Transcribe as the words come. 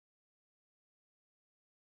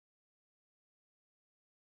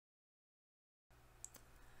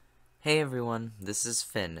Hey everyone, this is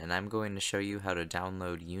Finn, and I'm going to show you how to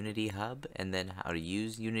download Unity Hub and then how to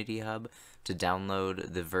use Unity Hub to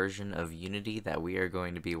download the version of Unity that we are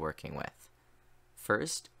going to be working with.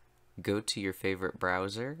 First, go to your favorite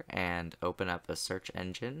browser and open up a search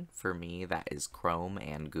engine. For me, that is Chrome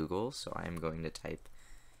and Google, so I'm going to type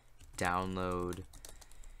download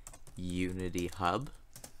Unity Hub.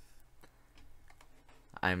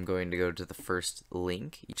 I'm going to go to the first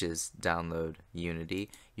link, which is download Unity.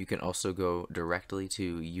 You can also go directly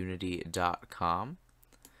to unity.com.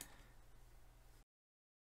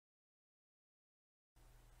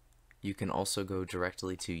 You can also go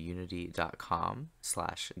directly to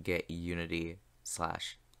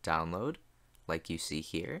unity.com/getunity/download, like you see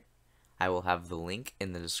here. I will have the link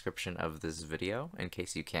in the description of this video in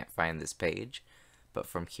case you can't find this page, but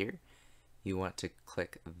from here, you want to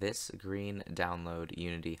click this green Download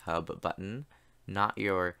Unity Hub button, not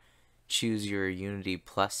your Choose Your Unity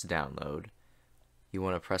Plus download. You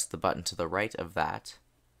want to press the button to the right of that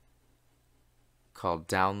called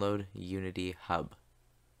Download Unity Hub.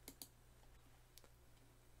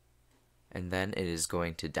 And then it is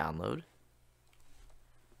going to download,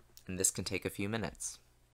 and this can take a few minutes.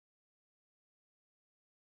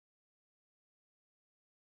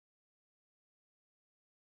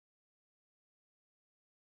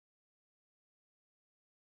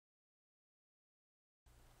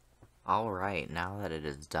 Alright, now that it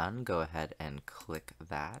is done, go ahead and click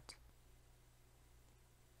that.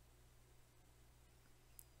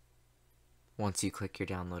 Once you click your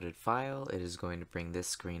downloaded file, it is going to bring this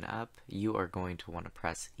screen up. You are going to want to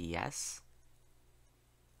press yes.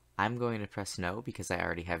 I'm going to press no because I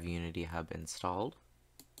already have Unity Hub installed.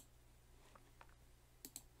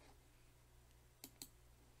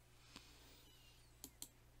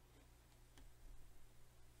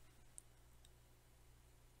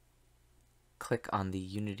 Click on the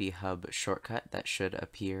Unity Hub shortcut that should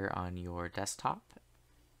appear on your desktop,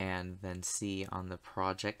 and then see on the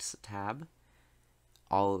Projects tab.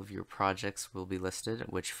 All of your projects will be listed,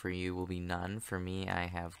 which for you will be none. For me, I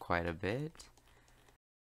have quite a bit.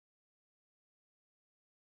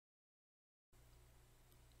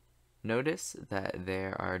 Notice that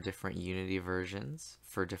there are different Unity versions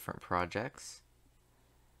for different projects.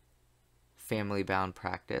 Family Bound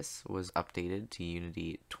Practice was updated to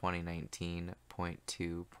Unity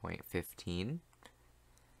 2019.2.15.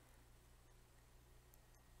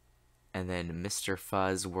 And then Mr.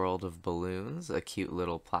 Fuzz World of Balloons, a cute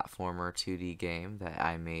little platformer 2D game that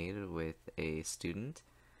I made with a student,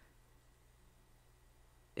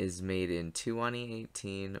 is made in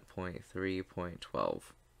 2018.3.12.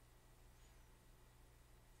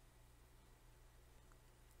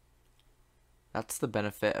 That's the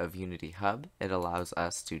benefit of Unity Hub. It allows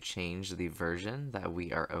us to change the version that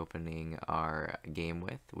we are opening our game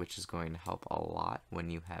with, which is going to help a lot when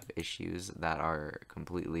you have issues that are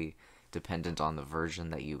completely dependent on the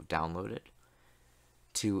version that you've downloaded.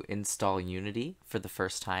 To install Unity for the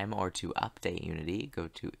first time or to update Unity, go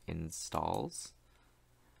to Installs.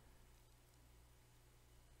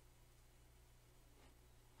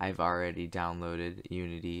 I've already downloaded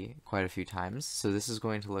Unity quite a few times, so this is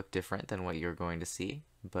going to look different than what you're going to see,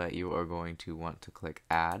 but you are going to want to click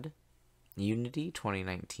Add. Unity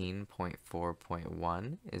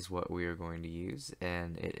 2019.4.1 is what we are going to use,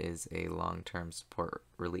 and it is a long-term support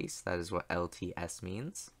release. That is what LTS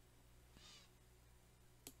means.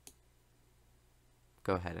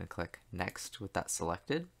 Go ahead and click Next with that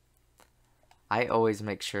selected. I always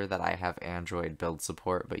make sure that I have Android build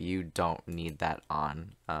support, but you don't need that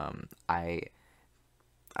on. I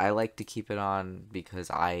like to keep it on because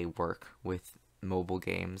I work with mobile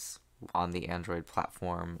games on the Android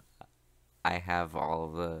platform. I have all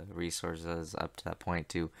of the resources up to that point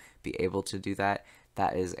to be able to do that.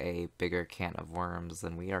 That is a bigger can of worms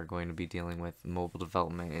than we are going to be dealing with. Mobile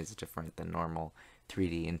development is different than normal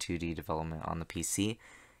 3D and 2D development on the PC,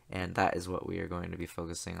 and that is what we are going to be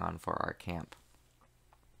focusing on for our camp.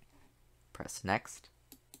 Press Next.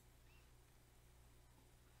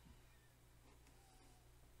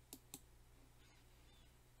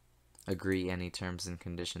 Agree any terms and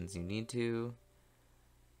conditions you need to,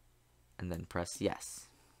 and then press Yes.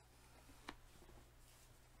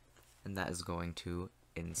 And that is going to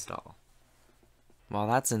install. While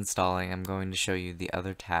that's installing, I'm going to show you the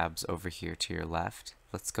other tabs over here to your left.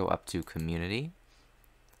 Let's go up to Community.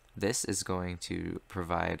 This is going to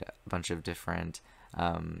provide a bunch of different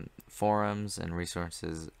forums and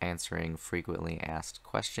resources answering frequently asked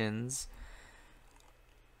questions,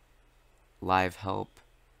 live help,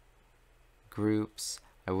 groups,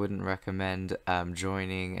 I wouldn't recommend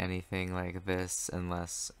joining anything like this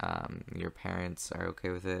unless your parents are okay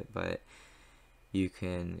with it, but you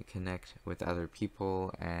can connect with other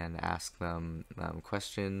people and ask them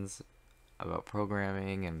questions about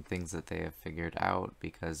programming and things that they have figured out,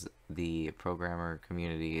 because the programmer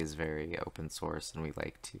community is very open source and we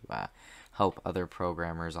like to help other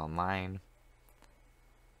programmers online.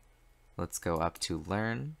 Let's go up to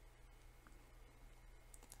Learn.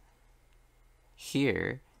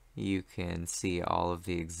 Here you can see all of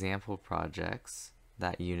the example projects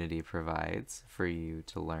that Unity provides for you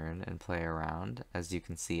to learn and play around. As you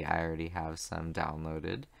can see, I already have some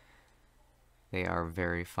downloaded. They are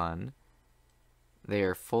very fun. They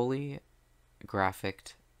are fully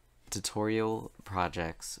graphic tutorial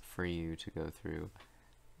projects for you to go through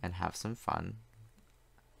and have some fun.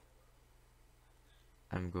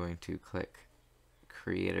 I'm going to click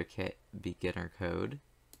Creator Kit Beginner Code.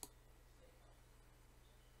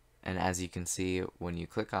 And as you can see, when you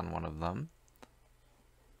click on one of them,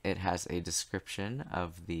 it has a description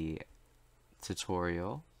of the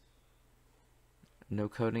tutorial. No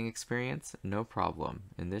coding experience? No problem.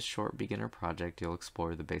 In this short beginner project, you'll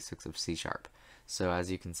explore the basics of C#. So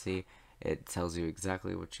as you can see, it tells you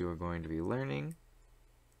exactly what you are going to be learning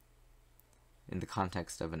in the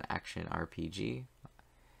context of an action RPG.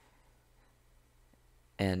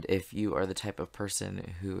 And if you are the type of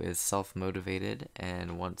person who is self-motivated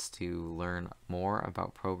and wants to learn more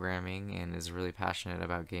about programming and is really passionate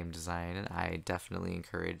about game design, I definitely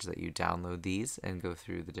encourage that you download these and go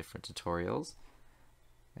through the different tutorials.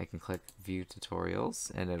 I can click View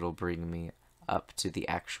Tutorials and it'll bring me up to the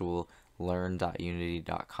actual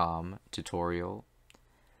learn.unity.com tutorial.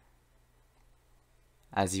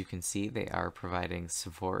 As you can see, they are providing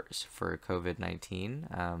support for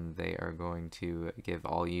COVID-19. They are going to give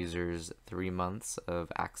all users 3 months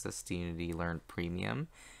of access to Unity Learn Premium.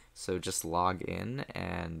 So just log in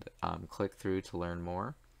and click through to learn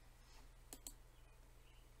more.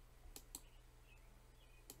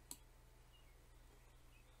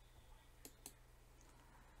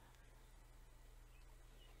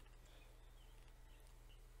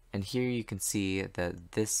 And here you can see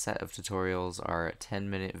that this set of tutorials are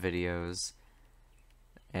 10-minute videos,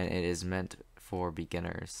 and it is meant for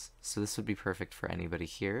beginners. So this would be perfect for anybody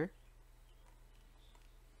here.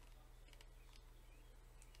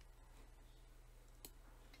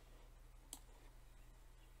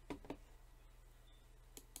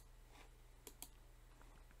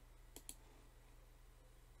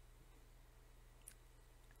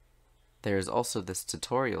 There's also this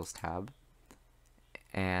tutorials tab,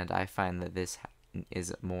 and I find that this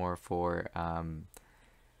is more for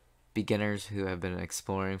beginners who have been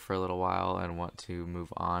exploring for a little while and want to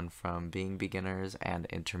move on from being beginners, and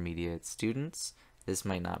intermediate students. This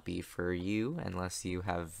might not be for you unless you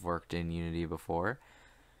have worked in Unity before,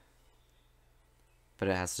 but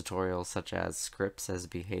it has tutorials such as scripts as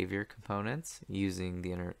behavior components using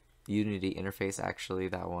the Unity interface. Actually,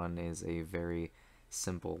 that one is a very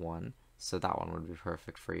simple one, so that one would be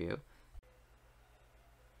perfect for you.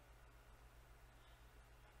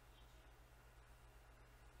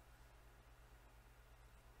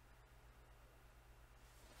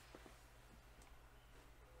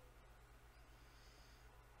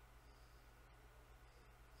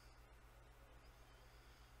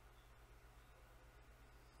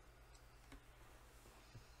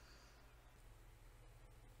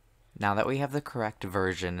 Now that we have the correct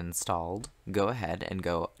version installed, go ahead and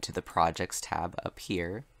go to the Projects tab up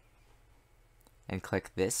here and click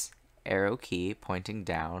this arrow key pointing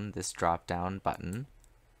down, this drop-down button,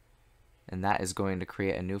 and that is going to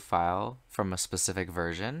create a new file from a specific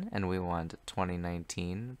version, and we want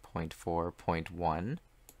 2019.4.1.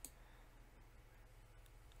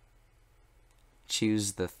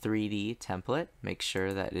 Choose the 3D template, make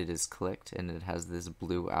sure that it is clicked and it has this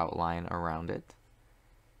blue outline around it.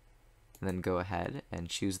 And then go ahead and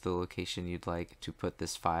choose the location you'd like to put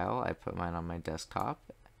this file. I put mine on my desktop.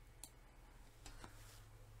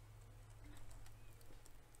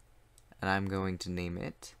 And I'm going to name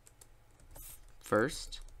it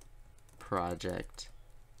First Project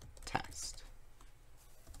Test.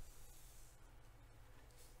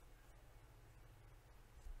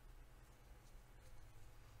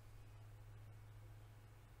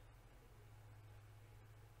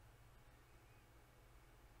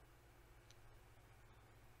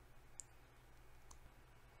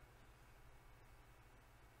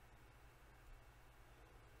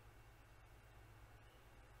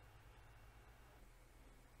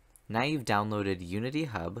 Now you've downloaded Unity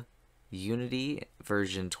Hub, Unity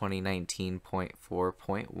version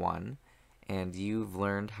 2019.4.1, and you've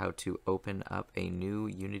learned how to open up a new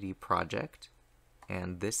Unity project,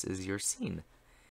 and this is your scene.